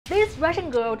This Russian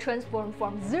girl transformed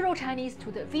from zero Chinese to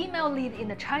the female lead in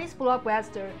the Chinese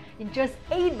blockbuster in just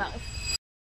 8 months.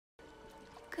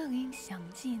 更应享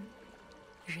尽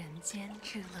人间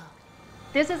之乐。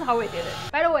 This is how we did it.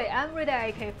 By the way, I'm Rita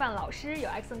aka Fàn Lǎoshī, your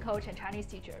accent coach and Chinese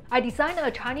teacher. I designed a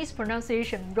Chinese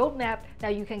pronunciation roadmap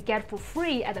that you can get for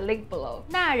free at the link below.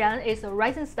 Naran is a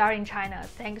rising star in China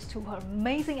thanks to her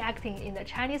amazing acting in the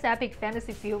Chinese epic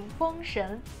fantasy film Feng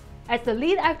Shen. As the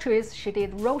lead actress, she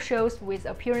did roadshows with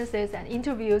appearances and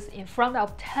interviews in front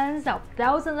of tens of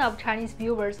thousands of Chinese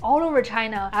viewers all over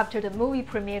China after the movie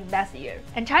premiered last year.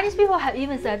 And Chinese people have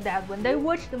even said that when they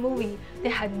watched the movie, they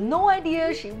had no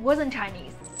idea she wasn't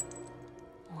Chinese.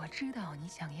 我知道你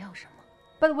想要什么。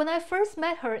 But when I first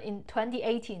met her in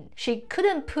 2018, she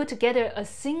couldn't put together a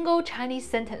single Chinese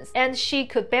sentence, and she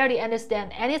could barely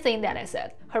understand anything that I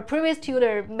said. Her previous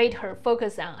tutor made her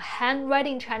focus on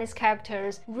handwriting Chinese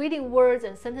characters, reading words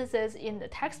and sentences in the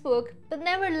textbook, but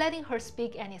never letting her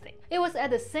speak anything. It was at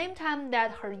the same time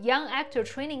that her young actor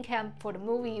training camp for the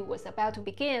movie was about to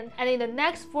begin, and in the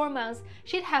next 4 months,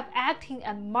 she'd have acting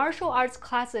and martial arts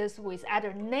classes with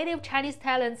other native Chinese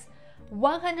talents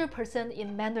 100%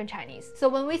 in Mandarin Chinese. So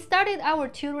when we started our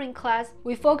tutoring class,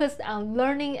 we focused on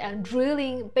learning and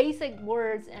drilling basic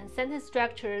words and sentence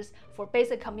structures for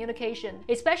basic communication,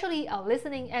 especially on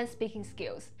listening and speaking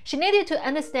skills. She needed to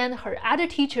understand her other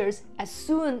teachers as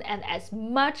soon and as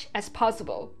much as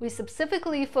possible. We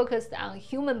specifically focused on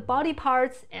human body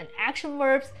parts and action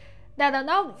verbs that are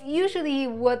not usually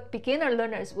what beginner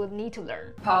learners would need to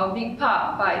learn. 跑兵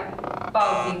怕败，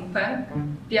报兵反，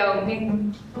表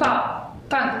兵报，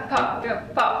反跑表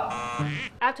报。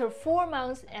 After 4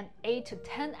 months and 8 to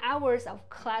 10 hours of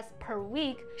class per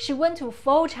week, she went to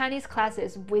full Chinese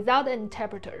classes without an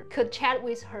interpreter, could chat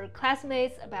with her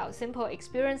classmates about simple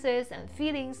experiences and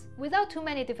feelings without too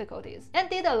many difficulties, and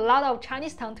did a lot of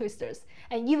Chinese tongue twisters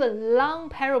and even long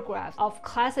paragraphs of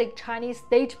classic Chinese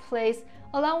stage plays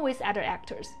along with other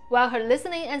actors. While her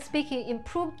listening and speaking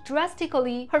improved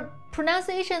drastically, her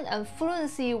pronunciation and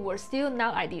fluency were still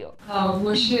not ideal.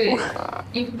 我是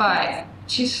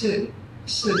174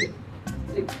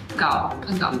高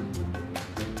看到。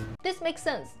 This makes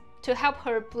sense. To help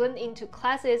her blend into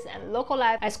classes and local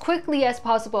life as quickly as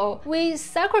possible, we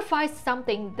sacrificed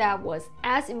something that was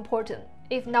as important,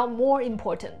 if not more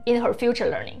important, in her future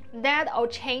learning. That all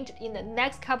changed in the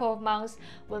next couple of months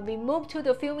when we moved to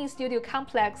the filming studio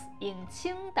complex in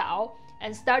Qingdao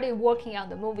and started working on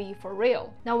the movie for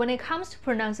real. Now when it comes to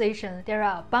pronunciation, there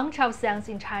are a bunch of sounds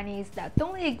in Chinese that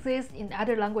don't exist in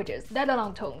other languages, let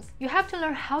alone tones. You have to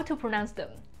learn how to pronounce them,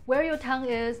 where your tongue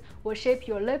is, what shape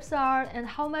your lips are, and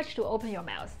how much to open your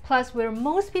mouth. Plus, where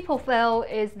most people fail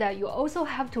is that you also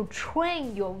have to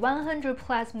train your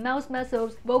 100+ mouth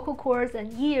muscles, vocal cords,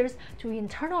 and ears to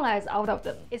internalize all of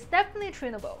them. It's definitely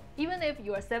trainable, even if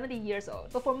you are 70 years old.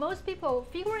 But for most people,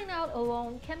 figuring out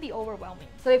alone can be overwhelming.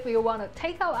 So if you want to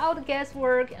take out all the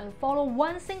guesswork and follow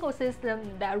one single system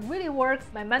that really works,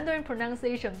 my Mandarin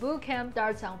pronunciation bootcamp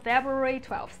starts on February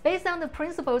 12th. Based on the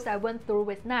principles I went through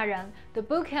with Naran, the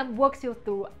bootcamp walks you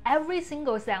through every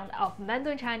single sound of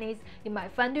Mandarin Chinese in my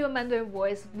Fàn Lǎoshī Mandarin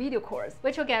voice video course,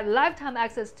 which you'll get lifetime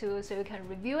access to so you can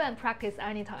review and practice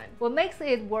anytime. What makes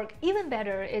it work even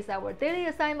better is our daily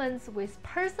assignments with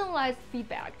personalized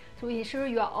feedback to ensure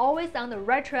you are always on the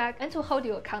right track and to hold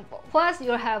you accountable. Plus,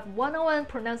 you'll have one-on-one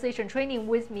pronunciation training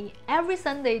with me every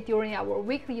Sunday during our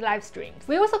weekly live streams.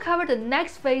 We also cover the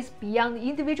next phase beyond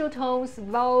individual tones,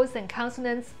 vowels, and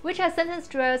consonants, which are sentence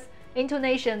stress,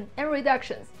 intonation, and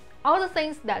reductions, all the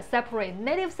things that separate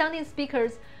native sounding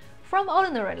speakers from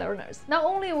ordinary learners. Not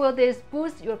only will this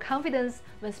boost your confidence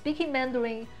when speaking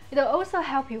Mandarin, it'll also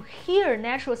help you hear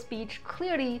natural speech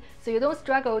clearly so you don't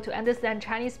struggle to understand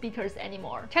Chinese speakers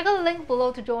anymore. Check out the link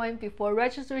below to join before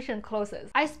registration closes.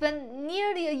 I spent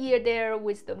nearly a year there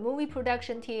with the movie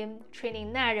production team,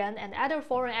 training Naran and other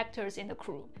foreign actors in the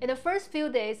crew. In the first few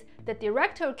days, the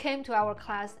director came to our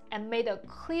class and made a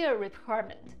clear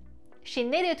requirement. She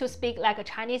needed to speak like a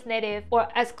Chinese native or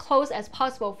as close as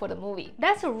possible for the movie.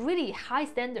 That's a really high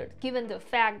standard given the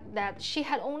fact that she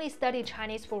had only studied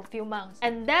Chinese for a few months,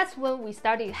 and that's when we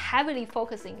started heavily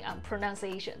focusing on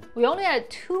pronunciation. We only had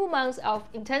 2 months of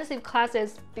intensive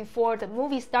classes before the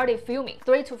movie started filming,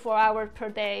 3 to 4 hours per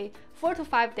day, 4 to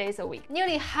 5 days a week.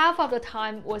 Nearly half of the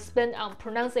time was spent on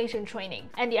pronunciation training,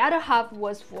 and the other half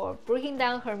was for breaking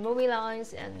down her movie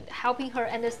lines and helping her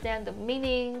understand the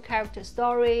meaning, character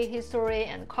story, history, history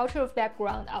and cultural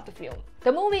background of the film.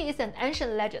 The movie is an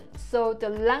ancient legend, so the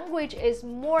language is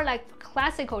more like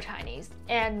classical Chinese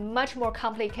and much more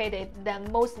complicated than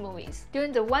most movies.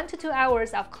 During the 1 to 2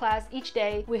 hours of class each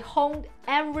day, we honed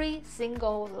every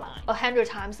single line 100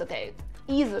 times a day.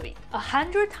 Easily.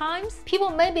 100 times? People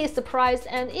may be surprised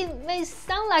and it may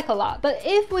sound like a lot, but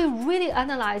if we really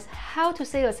analyze how to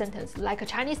say a sentence like a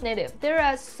Chinese native, there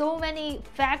are so many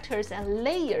factors and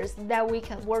layers that we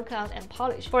can work on and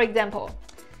polish. For example,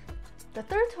 the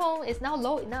third tone is now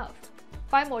low enough.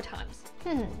 5 more times.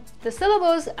 The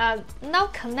syllables are now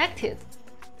connected.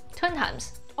 10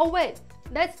 times. Oh wait,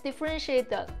 let's differentiate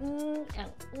the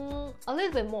and a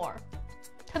little bit more.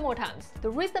 10 more times. The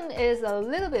rhythm is a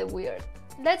little bit weird.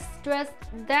 Let's stress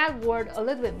that word a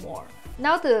little bit more.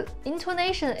 Now the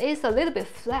intonation is a little bit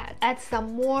flat. Add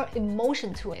some more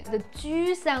emotion to it. The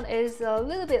G sound is a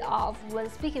little bit off when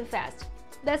speaking fast.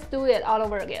 Let's do it all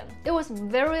over again. It was a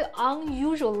very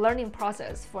unusual learning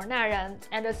process for Naran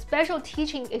and a special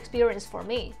teaching experience for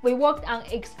me. We worked on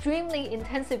extremely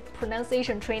intensive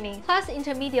pronunciation training, plus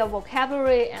intermediate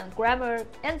vocabulary and grammar,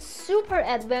 and super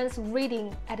advanced reading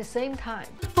at the same time.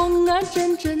 风儿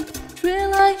阵阵吹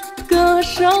来，歌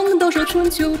声都说春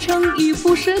秋成语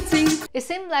不是经。 It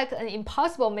seemed like an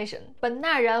impossible mission, but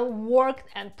Naran worked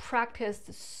and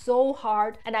practiced so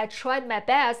hard, and I tried my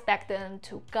best back then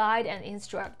to guide and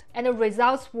instruct, and the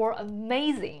results were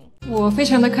amazing. 我非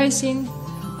常的开心，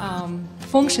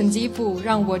封神几部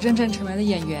让我真正成为了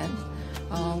演员，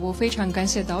我非常感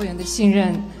谢导演的信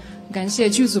任，感谢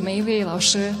剧组每一位老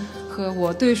师和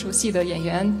我对手戏的演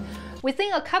员。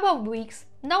 Within a couple of weeks,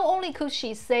 not only could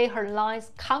she say her lines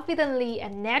confidently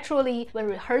and naturally when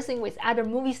rehearsing with other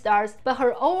movie stars, but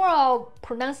her overall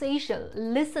pronunciation,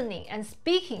 listening, and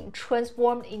speaking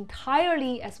transformed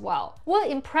entirely as well. What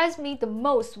impressed me the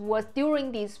most was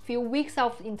during these few weeks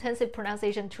of intensive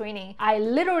pronunciation training, I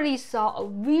literally saw a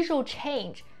visual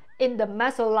change in the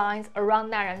muscle lines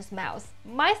around Naran's mouth.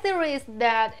 My theory is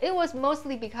that it was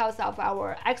mostly because of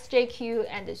our XJQ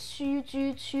and the Xu,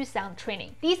 Ju, Qu sound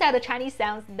training. These are the Chinese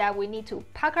sounds that we need to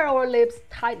pucker our lips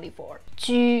tightly for.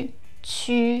 Ju,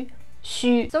 Qu,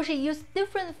 Xu. So she used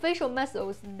different facial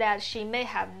muscles that she may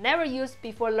have never used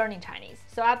before learning Chinese.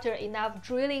 So after enough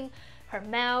drilling, her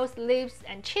mouth, lips,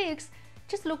 and cheeks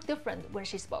just looked different when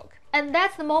she spoke. And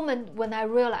that's the moment when I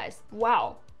realized,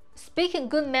 wow, speaking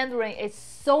good Mandarin is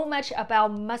so much about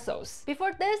muscles.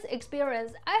 Before this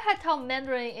experience, I had taught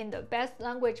Mandarin in the best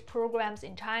language programs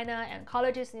in China and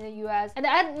colleges in the US, and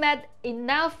I had met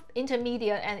enough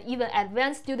intermediate and even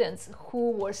advanced students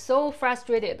who were so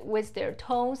frustrated with their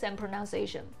tones and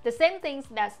pronunciation. The same things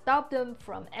that stopped them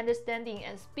from understanding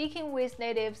and speaking with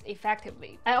natives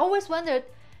effectively. I always wondered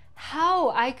how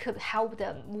I could help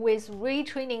them with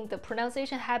retraining the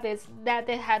pronunciation habits that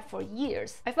they had for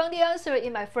years. I found the answer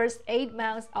in my first 8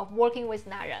 months of working with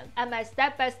Naran, and my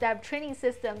step-by-step training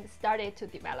system started to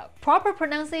develop. Proper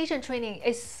pronunciation training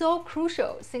is so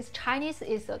crucial since Chinese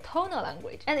is a tonal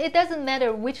language, and it doesn't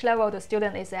matter which level the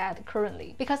student is at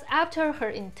currently, because after her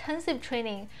intensive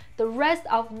training, the rest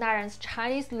of Naran's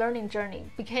Chinese learning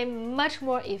journey became much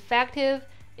more effective,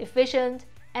 efficient,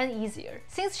 and easier,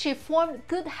 since she formed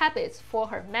good habits for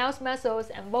her mouth muscles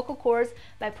and vocal cords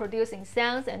by producing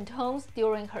sounds and tones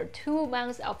during her 2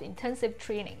 months of intensive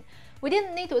training. We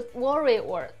didn't need to worry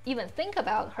or even think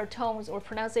about her tones or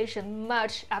pronunciation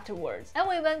much afterwards, and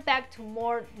we went back to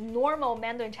more normal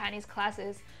Mandarin Chinese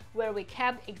classes where we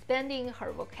kept expanding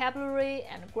her vocabulary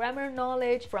and grammar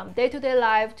knowledge from day-to-day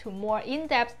life to more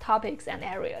in-depth topics and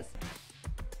areas.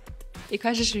 一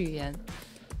开始是语言。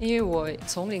 因为我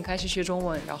从零开始学中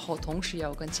文，然后同时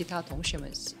要跟其他同学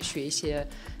们学一些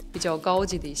比较高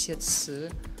级的一些词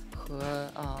和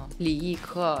礼仪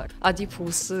课、阿迪普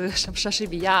斯、什么莎士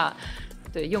比亚，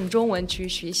对，用中文去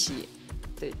学习，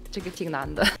对，这个挺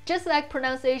难的。Just like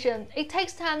pronunciation, it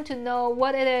takes time to know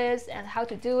what it is and how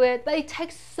to do it, but it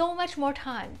takes so much more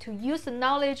time to use the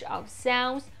knowledge of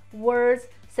sounds, words,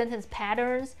 sentence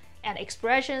patterns, and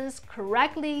expressions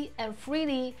correctly and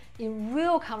freely in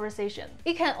real conversation.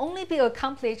 It can only be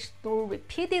accomplished through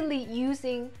repeatedly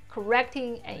using,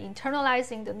 correcting, and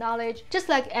internalizing the knowledge, just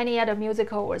like any other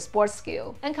musical or sports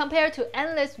skill. And compared to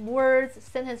endless words,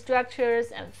 sentence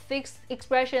structures, and fixed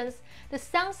expressions, the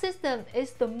sound system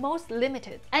is the most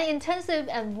limited. An intensive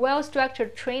and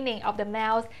well-structured training of the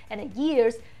mouth and the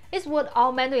ears is what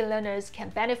all Mandarin learners can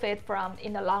benefit from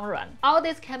in the long run. All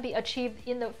this can be achieved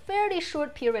in a fairly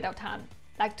short period of time,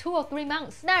 like 2 or 3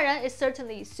 months. Naran is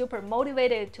certainly super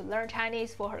motivated to learn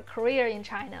Chinese for her career in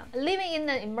China. Living in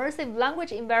an immersive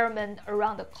language environment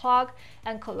around the clock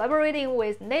and collaborating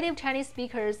with native Chinese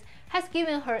speakers has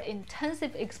given her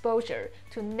intensive exposure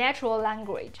to natural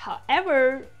language.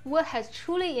 However, what has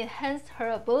truly enhanced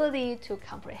her ability to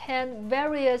comprehend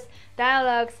various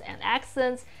dialects and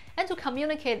accents and to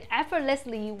communicate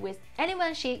effortlessly with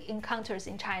anyone she encounters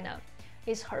in China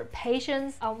is her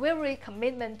patience, unwavering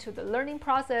commitment to the learning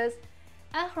process,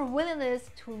 and her willingness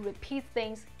to repeat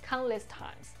things countless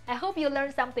times. I hope you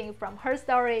learned something from her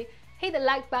story. Hit the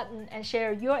like button and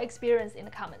share your experience in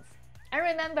the comments. And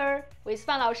remember, with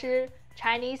Fàn Lǎoshī,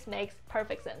 Chinese makes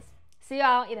perfect sense. See you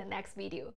all in the next video.